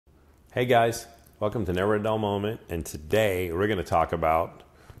Hey guys, welcome to Never a Dull Moment, and today we're going to talk about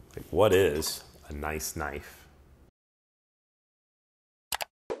what is a nice knife.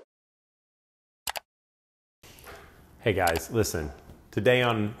 Hey guys, listen, today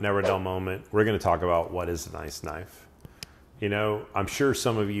on Never a Dull Moment, we're going to talk about what is a nice knife. You know, I'm sure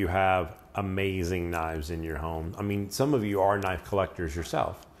some of you have amazing knives in your home. I mean, some of you are knife collectors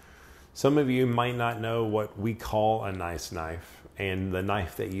yourself. Some of you might not know what we call a nice knife, and the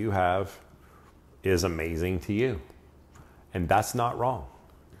knife that you have is amazing to you. And that's not wrong.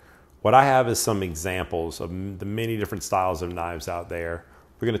 What I have is some examples of the many different styles of knives out there.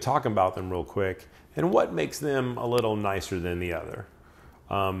 We're going to talk about them real quick and what makes them a little nicer than the other.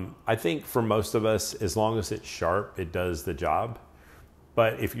 I think for most of us, as long as it's sharp, it does the job.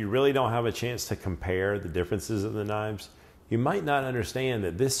 But if you really don't have a chance to compare the differences of the knives, you might not understand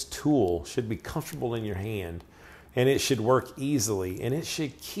that this tool should be comfortable in your hand, and it should work easily, and it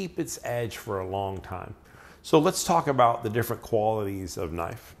should keep its edge for a long time. So let's talk about the different qualities of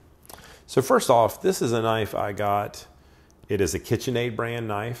knife. So first off, this is a knife I got. It is a KitchenAid brand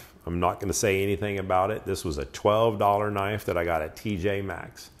knife. I'm not going to say anything about it. This was a $12 knife that I got at TJ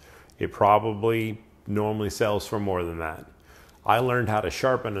Maxx. It probably normally sells for more than that. I learned how to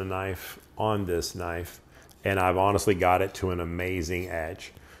sharpen a knife on this knife, and I've honestly got it to an amazing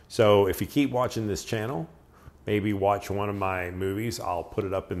edge. So if you keep watching this channel, maybe watch one of my movies. I'll put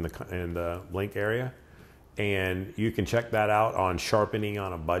it up in the link area, and you can check that out on sharpening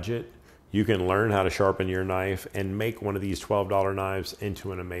on a budget. You can learn how to sharpen your knife and make one of these $12 knives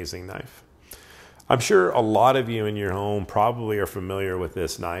into an amazing knife. I'm sure a lot of you in your home probably are familiar with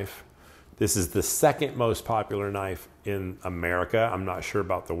this knife. This is the second most popular knife in America. I'm not sure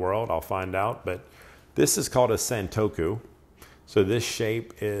about the world. I'll find out, but this is called a Santoku. So this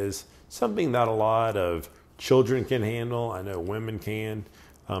shape is something that a lot of children can handle. I know women can.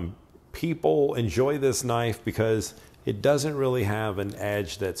 People enjoy this knife because it doesn't really have an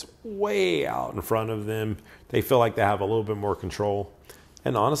edge that's way out in front of them. They feel like they have a little bit more control.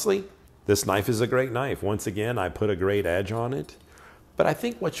 And honestly, this knife is a great knife. Once again, I put a great edge on it. But I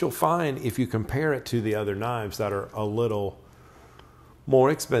think what you'll find if you compare it to the other knives that are a little more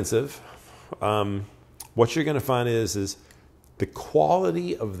expensive, what you're going to find is the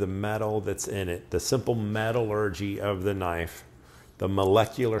quality of the metal that's in it, the simple metallurgy of the knife, the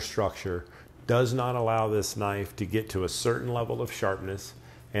molecular structure does not allow this knife to get to a certain level of sharpness,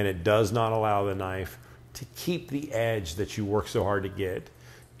 and it does not allow the knife to keep the edge that you work so hard to get.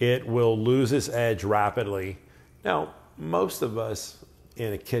 It will lose its edge rapidly. Now, most of us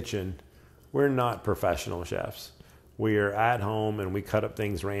in a kitchen, we're not professional chefs. We are at home and we cut up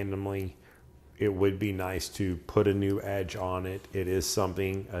things randomly. It would be nice to put a new edge on it. It is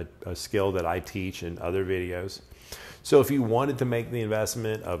something, a skill that I teach in other videos. So if you wanted to make the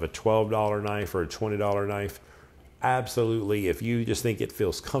investment of a $12 knife or a $20 knife, absolutely. If you just think it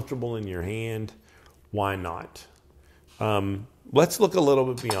feels comfortable in your hand, why not? Let's look a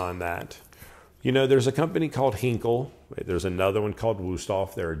little bit beyond that. You know, there's a company called Henkel. There's another one called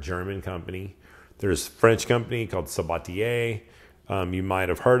Wüsthof. They're a German company. There's a French company called Sabatier. You might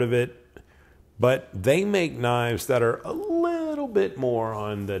have heard of it. But they make knives that are a little bit more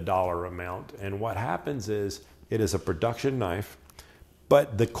on the dollar amount. And what happens is it is a production knife,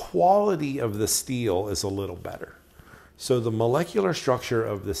 but the quality of the steel is a little better. So the molecular structure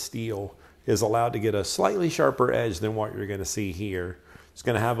of the steel is allowed to get a slightly sharper edge than what you're going to see here. It's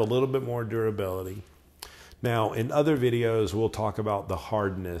going to have a little bit more durability. Now, in other videos, we'll talk about the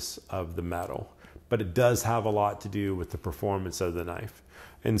hardness of the metal, but it does have a lot to do with the performance of the knife.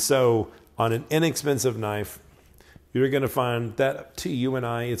 And so on an inexpensive knife, you're going to find that to you and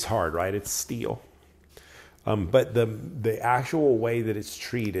I, it's hard, right? It's steel. But the actual way that it's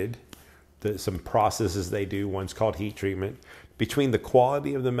treated, some processes they do, one's called heat treatment, between the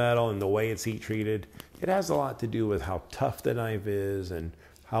quality of the metal and the way it's heat treated, it has a lot to do with how tough the knife is and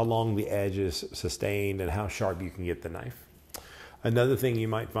how long the edge is sustained and how sharp you can get the knife. Another thing you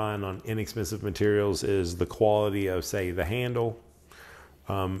might find on inexpensive materials is the quality of, say, the handle.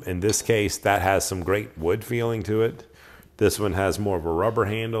 In this case, that has some great wood feeling to it. This one has more of a rubber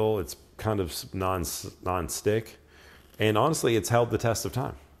handle. It's kind of non-stick. And honestly, it's held the test of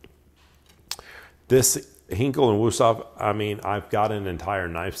time. This Henkel and Wüsthof, I mean, I've got an entire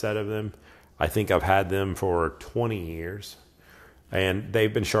knife set of them. I think I've had them for 20 years. And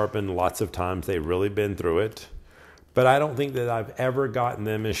they've been sharpened lots of times. They've really been through it. But I don't think that I've ever gotten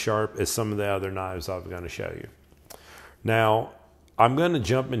them as sharp as some of the other knives I'm going to show you. Now, I'm going to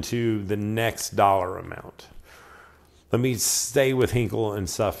jump into the next dollar amount. let me stay with Hinkle and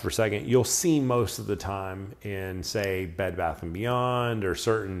stuff for a second. You'll see most of the time in, say, Bed Bath & Beyond or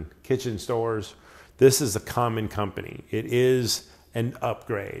certain kitchen stores, this is a common company. It is an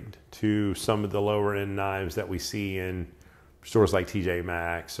upgrade to some of the lower end knives that we see in stores like TJ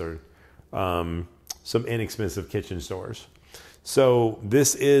Maxx or some inexpensive kitchen stores. So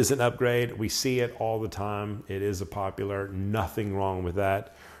this is an upgrade. We see it all the time. It is a popular, nothing wrong with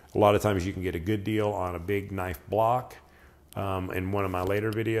that. A lot of times you can get a good deal on a big knife block. In one of my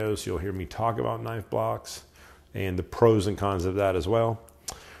later videos, you'll hear me talk about knife blocks and the pros and cons of that as well.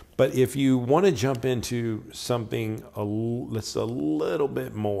 But if you want to jump into something that's a little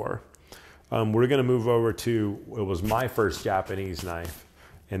bit more, we're going to move over to, it was my first Japanese knife,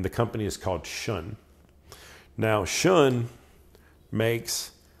 and the company is called Shun. Now, Shun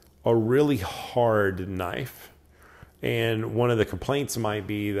makes a really hard knife. And one of the complaints might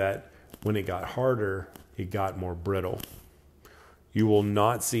be that when it got harder, it got more brittle. You will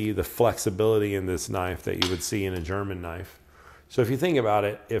not see the flexibility in this knife that you would see in a German knife. So if you think about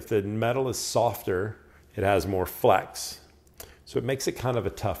it, if the metal is softer, it has more flex. So it makes it kind of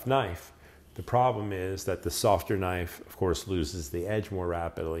a tough knife. The problem is that the softer knife, of course, loses the edge more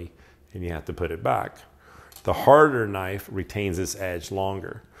rapidly, and you have to put it back. The harder knife retains its edge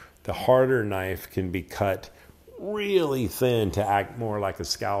longer. The harder knife can be cut really thin to act more like a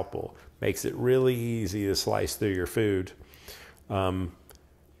scalpel. Makes it really easy to slice through your food.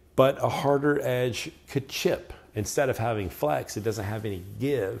 But a harder edge could chip. Instead of having flex, it doesn't have any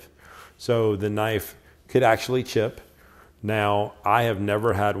give. So the knife could actually chip. Now, I have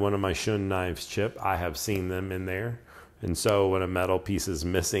never had one of my Shun knives chip. I have seen them in there. And so when a metal piece is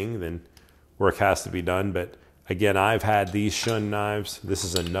missing, then work has to be done. But again, I've had these Shun knives. This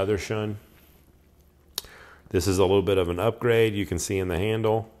is another Shun. This is a little bit of an upgrade. You can see in the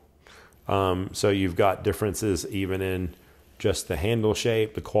handle. So you've got differences even in just the handle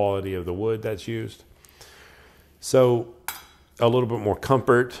shape, the quality of the wood that's used. So a little bit more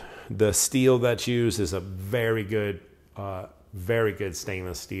comfort. The steel that's used is a very good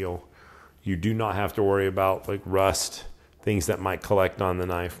stainless steel. You do not have to worry about like rust, things that might collect on the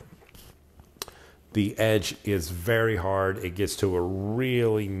knife. The edge is very hard. It gets to a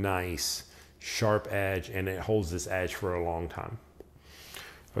really nice sharp edge, and it holds this edge for a long time.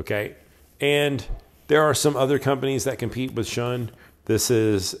 Okay, and there are some other companies that compete with Shun. This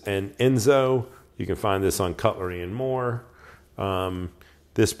is an Enzo. You can find this on Cutlery and More.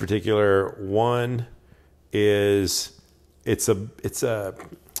 This particular one is it's a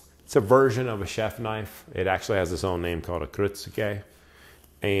version of a chef knife. It actually has its own name called a Kurotsuke,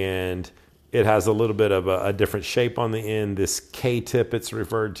 and it has a little bit of a different shape on the end. This K-tip it's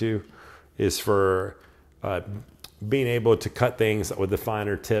referred to is for being able to cut things with a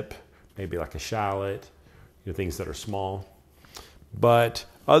finer tip, maybe like a shallot, things that are small. But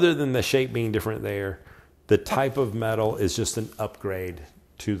other than the shape being different there, the type of metal is just an upgrade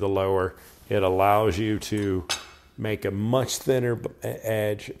to the lower. It allows you to make a much thinner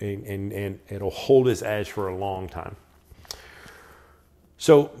edge, and it'll hold its edge for a long time.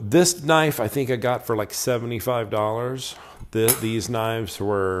 So this knife I think I got for like $75. These knives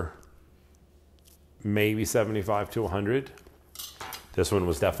were maybe 75 to 100. This one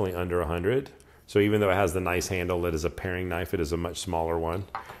was definitely under 100. So even though it has the nice handle, it is a paring knife. It is a much smaller one.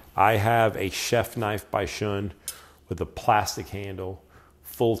 I have a chef knife by Shun with a plastic handle,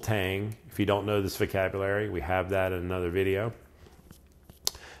 full tang. If you don't know this vocabulary, we have that in another video.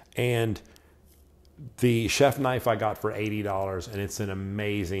 And the chef knife I got for $80, and it's an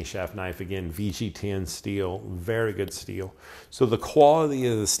amazing chef knife. Again, VG10 steel, very good steel. So the quality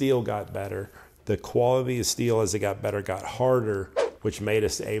of the steel got better. The quality of steel as it got better got harder, which made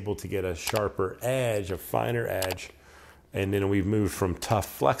us able to get a sharper edge, a finer edge. And then we've moved from tough,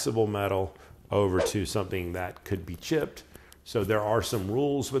 flexible metal over to something that could be chipped. So there are some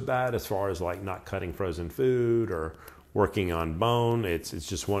rules with that as far as like not cutting frozen food or working on bone. It's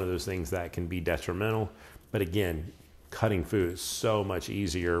just one of those things that can be detrimental. But again, cutting food is so much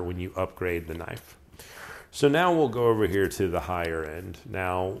easier when you upgrade the knife. So now we'll go over here to the higher end.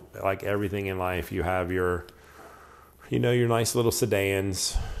 Now, like everything in life, you have your, your nice little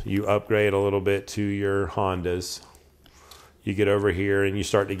sedans. You upgrade a little bit to your Hondas. You get over here and you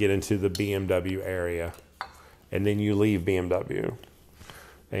start to get into the BMW area. And then you leave BMW.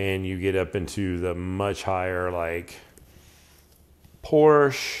 And you get up into the much higher, like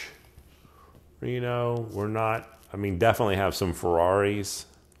Porsche. We're not, definitely have some Ferraris.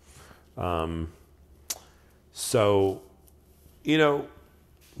 So,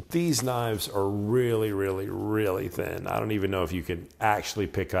 these knives are really, really, really thin. I don't even know if you can actually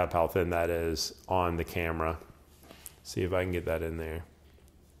pick up how thin that is on the camera. See if I can get that in there.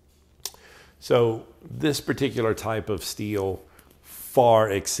 So this particular type of steel far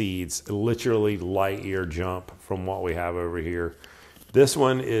exceeds, literally light year jump from what we have over here. This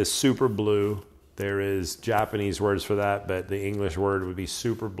one is super blue. There is Japanese words for that, but the English word would be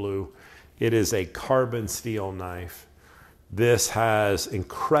super blue. It is a carbon steel knife. This has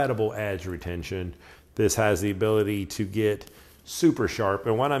incredible edge retention. This has the ability to get super sharp.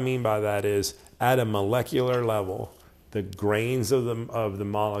 And what I mean by that is at a molecular level, the grains of the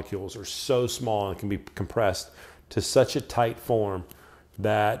molecules are so small and can be compressed to such a tight form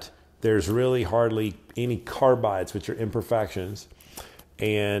that there's really hardly any carbides, which are imperfections.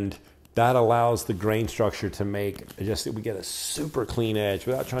 And that allows the grain structure to make just that we get a super clean edge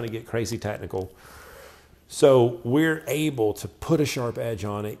without trying to get crazy technical. So we're able to put a sharp edge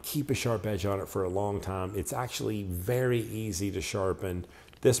on it, keep a sharp edge on it for a long time. It's actually very easy to sharpen.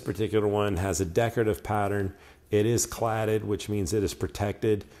 This particular one has a decorative pattern. It is cladded, which means it is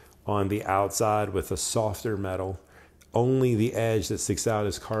protected on the outside with a softer metal. Only the edge that sticks out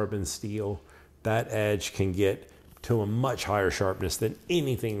is carbon steel. That edge can get to a much higher sharpness than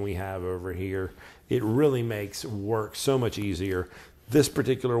anything we have over here. It really makes work so much easier. This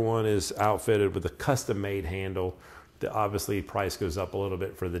particular one is outfitted with a custom-made handle. Obviously, price goes up a little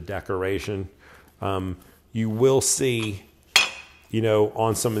bit for the decoration. You will see, you know,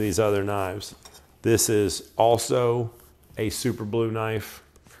 on some of these other knives, this is also a super blue knife,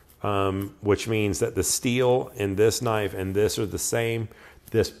 which means that the steel in this knife and this are the same.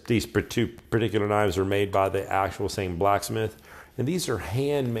 These two particular knives are made by the actual same blacksmith, and these are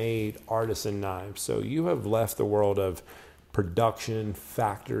handmade artisan knives. So you have left the world of production,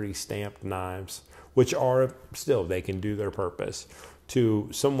 factory stamped knives, which are still, they can do their purpose, to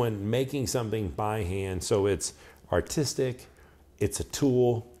someone making something by hand. So it's artistic, it's a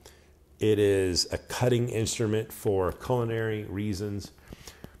tool, it is a cutting instrument for culinary reasons.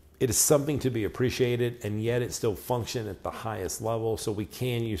 It is something to be appreciated, and yet it still functions at the highest level. So we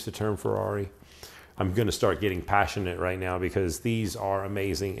can use the term Ferrari. I'm going to start getting passionate right now because these are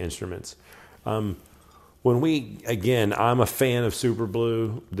amazing instruments. I'm a fan of super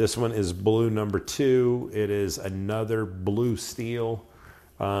blue. This one is blue number 2. It is another blue steel.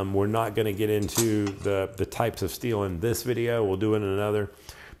 We're not going to get into the types of steel in this video. We'll do it in another.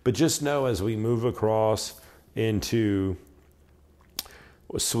 But just know as we move across into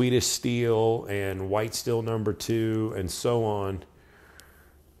Swedish steel and white steel number 2 and so on,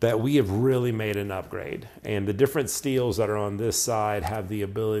 that we have really made an upgrade. And the different steels that are on this side have the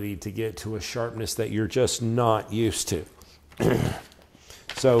ability to get to a sharpness that you're just not used to.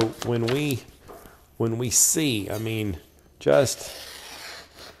 So when we see, I mean, just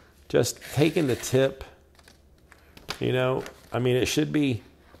taking the tip, you know, I mean, it should be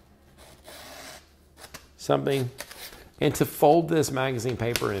something. And to fold this magazine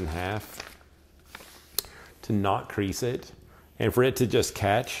paper in half, to not crease it, and for it to just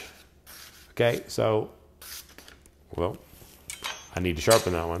catch. Okay, so, well, I need to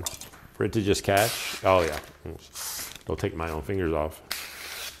sharpen that one. For it to just catch, oh yeah, don't take my own fingers off.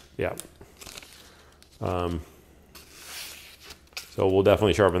 Yeah. So we'll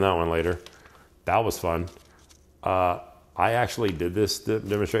definitely sharpen that one later. That was fun. I actually did this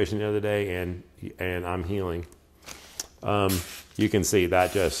demonstration the other day, and I'm healing. You can see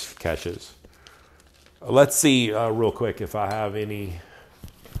that just catches. Let's see real quick if I have any.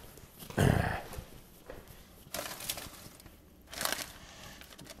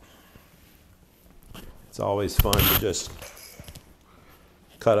 It's always fun to just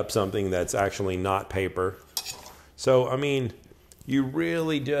cut up something that's actually not paper. So, I mean, you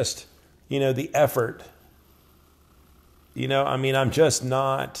really just, you know, the effort, you know, I mean, I'm just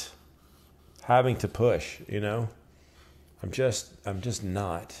not having to push, you know. I'm just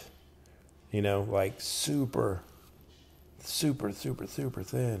not, you know, like super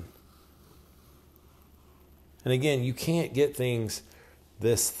thin. And again, you can't get things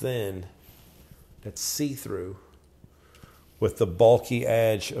this thin that's see-through with the bulky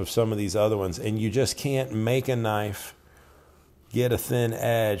edge of some of these other ones. And you just can't make a knife get a thin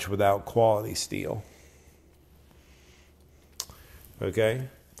edge without quality steel. Okay?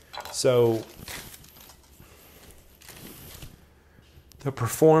 So the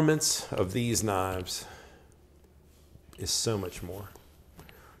performance of these knives is so much more.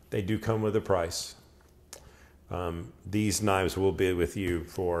 They do come with a price. These knives will be with you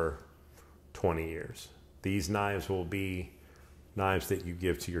for 20 years. These knives will be knives that you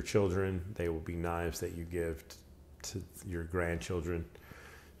give to your children. They will be knives that you give to your grandchildren.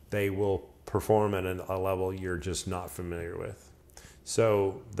 They will perform at a level you're just not familiar with.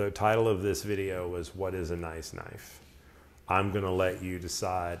 So the title of this video was, What is a Nice Knife? I'm going to let you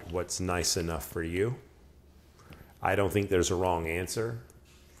decide what's nice enough for you. I don't think there's a wrong answer.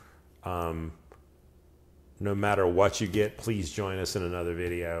 No matter what you get, please join us in another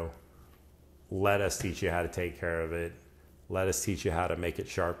video. Let us teach you how to take care of it. Let us teach you how to make it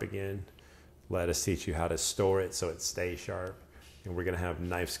sharp again. Let us teach you how to store it so it stays sharp. And we're going to have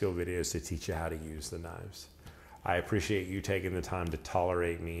knife skill videos to teach you how to use the knives. I appreciate you taking the time to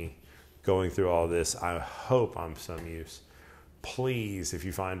tolerate me going through all this. I hope I'm some use. Please, if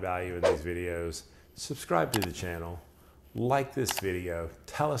you find value in these videos, subscribe to the channel, like this video,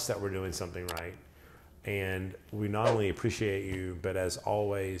 tell us that we're doing something right. And we not only appreciate you, but as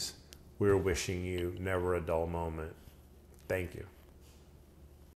always, we're wishing you never a dull moment. Thank you.